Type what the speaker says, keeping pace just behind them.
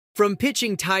From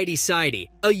pitching tidy-sidey,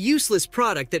 a useless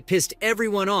product that pissed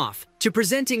everyone off, to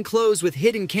presenting clothes with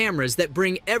hidden cameras that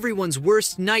bring everyone's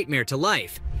worst nightmare to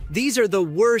life, these are the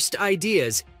worst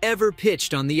ideas ever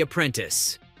pitched on The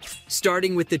Apprentice.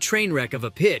 Starting with the train wreck of a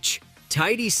pitch,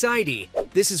 tidy-sidey,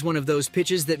 this is one of those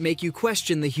pitches that make you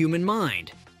question the human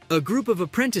mind. A group of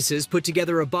apprentices put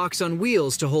together a box on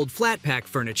wheels to hold flat-pack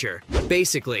furniture.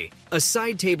 Basically, a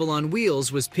side table on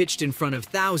wheels was pitched in front of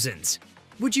thousands.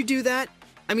 Would you do that?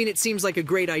 I mean, it seems like a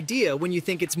great idea when you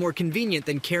think it's more convenient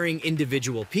than carrying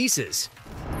individual pieces.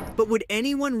 But would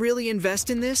anyone really invest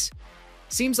in this?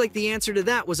 Seems like the answer to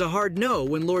that was a hard no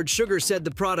when Lord Sugar said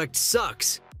the product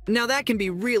sucks. Now that can be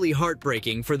really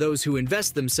heartbreaking for those who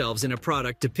invest themselves in a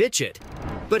product to pitch it.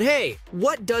 But hey,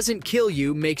 what doesn't kill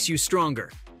you makes you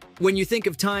stronger. When you think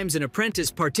of times an Apprentice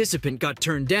participant got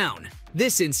turned down,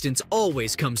 this instance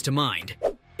always comes to mind.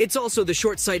 It's also the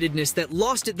short-sightedness that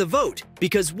lost it the vote,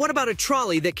 because what about a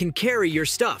trolley that can carry your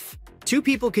stuff? Two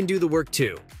people can do the work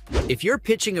too. If you're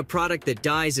pitching a product that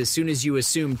dies as soon as you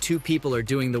assume two people are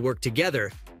doing the work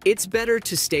together, it's better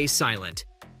to stay silent.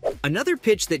 Another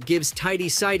pitch that gives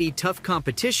tidy-sidey tough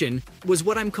competition was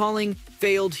what I'm calling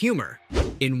failed humor.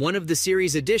 In one of the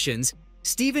series editions,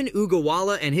 Stephen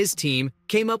Ugawala and his team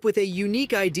came up with a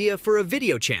unique idea for a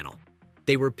video channel.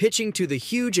 They were pitching to the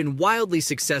huge and wildly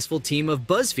successful team of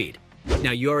BuzzFeed.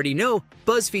 Now you already know,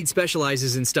 BuzzFeed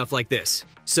specializes in stuff like this.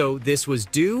 So this was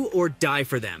do or die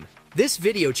for them. This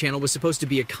video channel was supposed to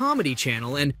be a comedy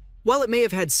channel, and while it may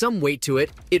have had some weight to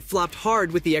it, it flopped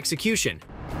hard with the execution.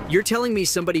 You're telling me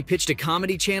somebody pitched a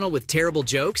comedy channel with terrible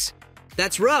jokes?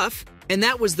 That's rough, and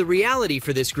that was the reality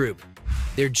for this group.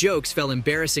 Their jokes fell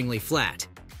embarrassingly flat.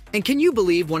 And can you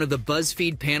believe one of the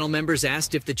BuzzFeed panel members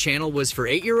asked if the channel was for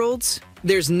 8-year-olds?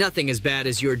 There's nothing as bad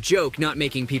as your joke not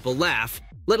making people laugh,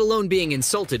 let alone being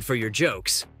insulted for your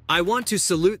jokes. I want to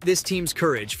salute this team's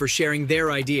courage for sharing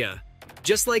their idea.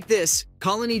 Just like this,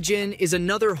 Colony Gin is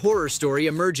another horror story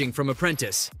emerging from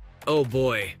Apprentice. Oh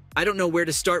boy, I don't know where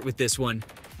to start with this one.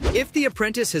 If The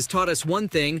Apprentice has taught us one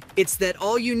thing, it's that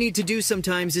all you need to do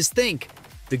sometimes is think.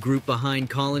 The group behind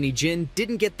Colony Gin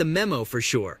didn't get the memo for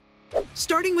sure.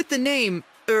 Starting with the name,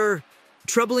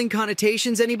 troubling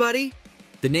connotations, anybody?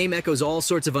 The name echoes all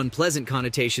sorts of unpleasant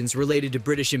connotations related to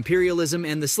British imperialism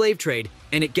and the slave trade,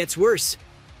 and it gets worse.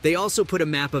 They also put a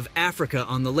map of Africa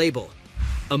on the label.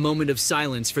 A moment of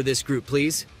silence for this group,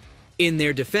 please. In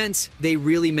their defense, they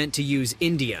really meant to use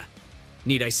India.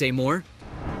 Need I say more?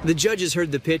 The judges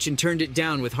heard the pitch and turned it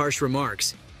down with harsh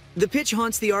remarks. The pitch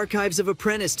haunts the archives of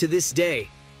Apprentice to this day.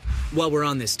 While we're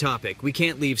on this topic, we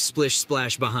can't leave Splish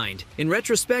Splash behind. In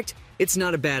retrospect, it's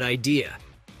not a bad idea.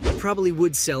 It probably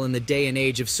would sell in the day and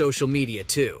age of social media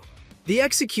too. The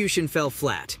execution fell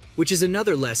flat, which is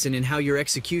another lesson in how your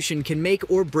execution can make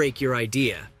or break your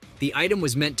idea. The item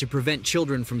was meant to prevent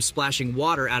children from splashing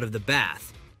water out of the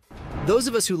bath. Those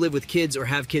of us who live with kids or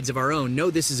have kids of our own know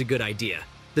this is a good idea.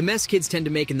 The mess kids tend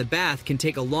to make in the bath can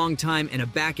take a long time and a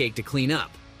backache to clean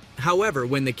up. However,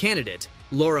 when the candidate,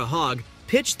 Laura Hogg,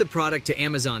 pitched the product to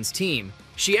Amazon's team,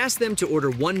 she asked them to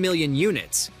order 1 million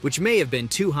units, which may have been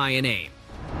too high an aim.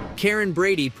 Karen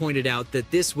Brady pointed out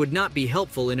that this would not be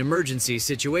helpful in emergency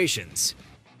situations.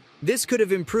 This could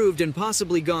have improved and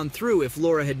possibly gone through if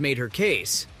Laura had made her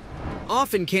case.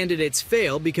 Often candidates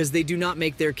fail because they do not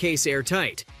make their case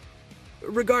airtight.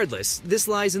 Regardless, this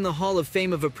lies in the Hall of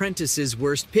Fame of Apprentice's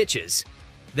worst pitches.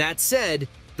 That said,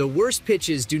 the worst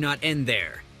pitches do not end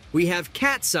there. We have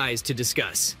cat size to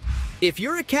discuss. If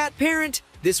you're a cat parent,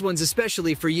 this one's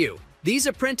especially for you. These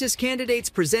Apprentice candidates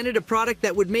presented a product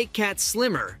that would make cats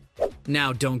slimmer.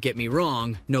 Now, don't get me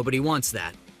wrong, nobody wants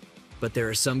that. But there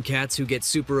are some cats who get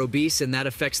super obese and that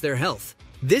affects their health.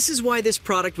 This is why this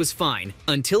product was fine,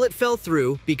 until it fell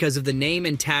through because of the name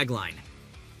and tagline.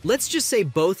 Let's just say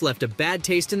both left a bad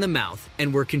taste in the mouth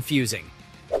and were confusing.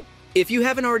 If you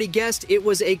haven't already guessed, it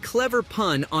was a clever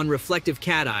pun on reflective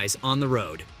cat eyes on the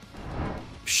road.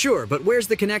 Sure, but where's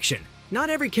the connection? Not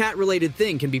every cat-related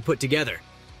thing can be put together.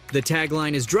 The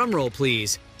tagline is drumroll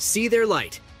please, see their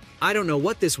light. I don't know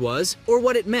what this was or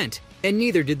what it meant, and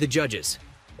neither did the judges.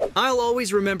 I'll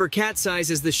always remember cat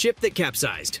size as the ship that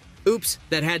capsized. Oops,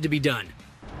 that had to be done.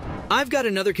 I've got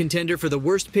another contender for the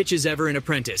worst pitches ever in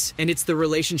Apprentice, and it's the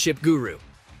relationship guru.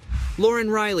 Lauren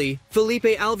Riley, Felipe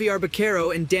Alviar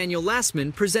Baquero, and Daniel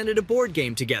Lastman presented a board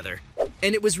game together,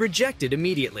 and it was rejected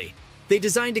immediately. They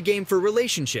designed a game for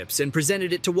relationships and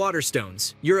presented it to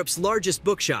Waterstones, Europe's largest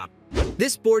bookshop.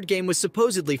 This board game was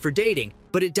supposedly for dating,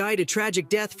 but it died a tragic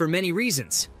death for many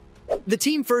reasons. The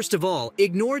team, first of all,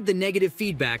 ignored the negative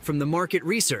feedback from the market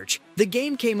research. The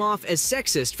game came off as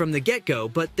sexist from the get-go,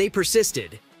 but they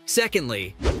persisted.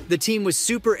 Secondly, the team was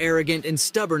super arrogant and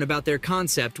stubborn about their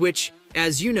concept, which,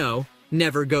 as you know,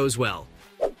 never goes well.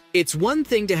 It's one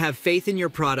thing to have faith in your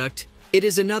product, it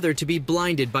is another to be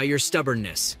blinded by your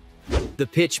stubbornness. The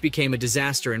pitch became a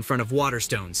disaster in front of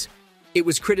Waterstones. It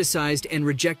was criticized and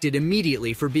rejected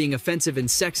immediately for being offensive and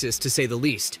sexist, to say the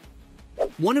least.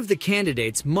 One of the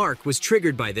candidates, Mark, was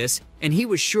triggered by this, and he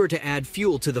was sure to add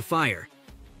fuel to the fire.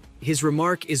 His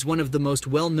remark is one of the most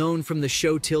well-known from the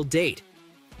show till date.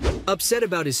 Upset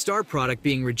about his star product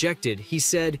being rejected, he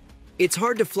said, "It's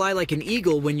hard to fly like an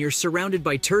eagle when you're surrounded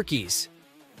by turkeys."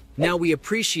 Now we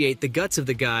appreciate the guts of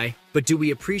the guy, but do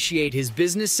we appreciate his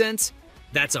business sense?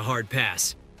 That's a hard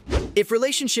pass. If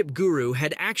Relationship Guru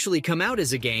had actually come out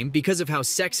as a game because of how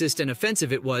sexist and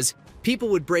offensive it was, people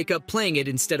would break up playing it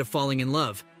instead of falling in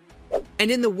love.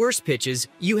 And in the worst pitches,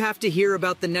 you have to hear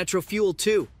about the Nitro Fuel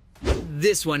too.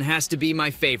 This one has to be my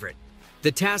favorite.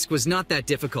 The task was not that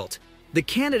difficult. The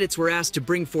candidates were asked to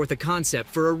bring forth a concept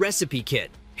for a recipe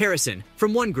kit. Harrison,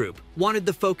 from one group, wanted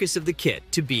the focus of the kit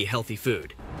to be healthy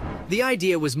food. The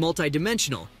idea was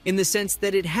multidimensional, in the sense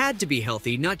that it had to be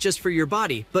healthy not just for your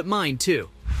body, but mind too.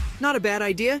 Not a bad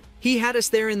idea. He had us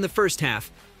there in the first half.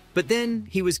 But then,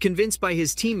 he was convinced by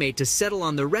his teammate to settle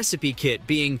on the recipe kit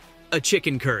being a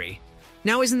chicken curry.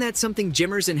 Now isn't that something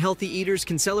gymmers and healthy eaters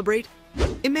can celebrate?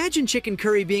 Imagine chicken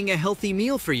curry being a healthy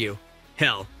meal for you.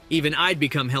 Hell, even I'd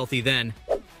become healthy then.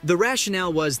 The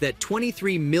rationale was that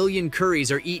 23 million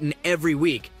curries are eaten every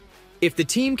week. If the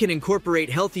team can incorporate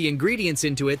healthy ingredients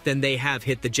into it, then they have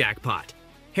hit the jackpot.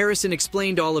 Harrison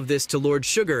explained all of this to Lord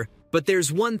Sugar, but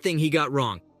there's one thing he got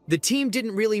wrong. The team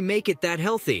didn't really make it that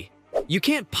healthy. You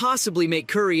can't possibly make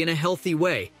curry in a healthy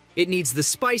way. It needs the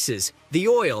spices, the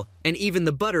oil, and even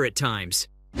the butter at times.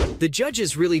 The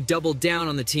judges really doubled down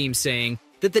on the team, saying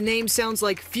that the name sounds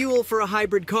like fuel for a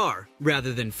hybrid car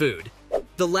rather than food.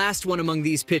 The last one among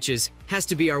these pitches has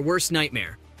to be our worst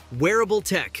nightmare: wearable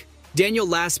tech. Daniel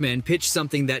Lastman pitched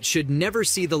something that should never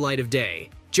see the light of day: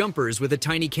 jumpers with a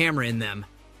tiny camera in them.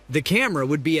 The camera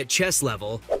would be at chest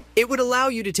level. It would allow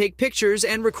you to take pictures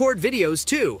and record videos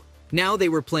too. Now they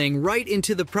were playing right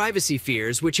into the privacy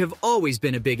fears, which have always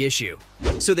been a big issue.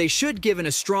 So they should given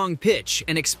a strong pitch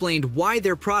and explained why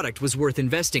their product was worth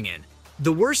investing in.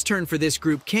 The worst turn for this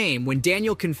group came when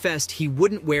Daniel confessed he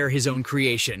wouldn't wear his own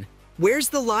creation. Where's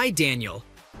the lie, Daniel?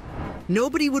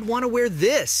 Nobody would want to wear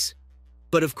this.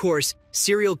 But of course,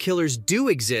 serial killers do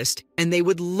exist, and they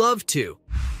would love to.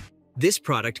 This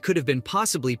product could have been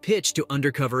possibly pitched to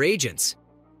undercover agents.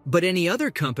 But any other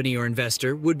company or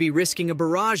investor would be risking a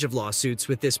barrage of lawsuits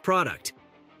with this product.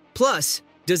 Plus,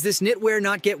 does this knitwear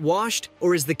not get washed,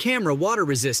 or is the camera water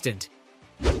resistant?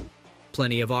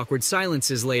 Plenty of awkward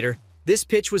silences later, this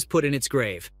pitch was put in its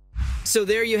grave. So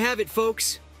there you have it,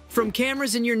 folks. From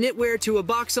cameras in your knitwear to a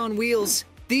box on wheels,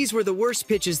 these were the worst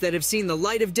pitches that have seen the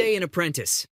light of day in Apprentice.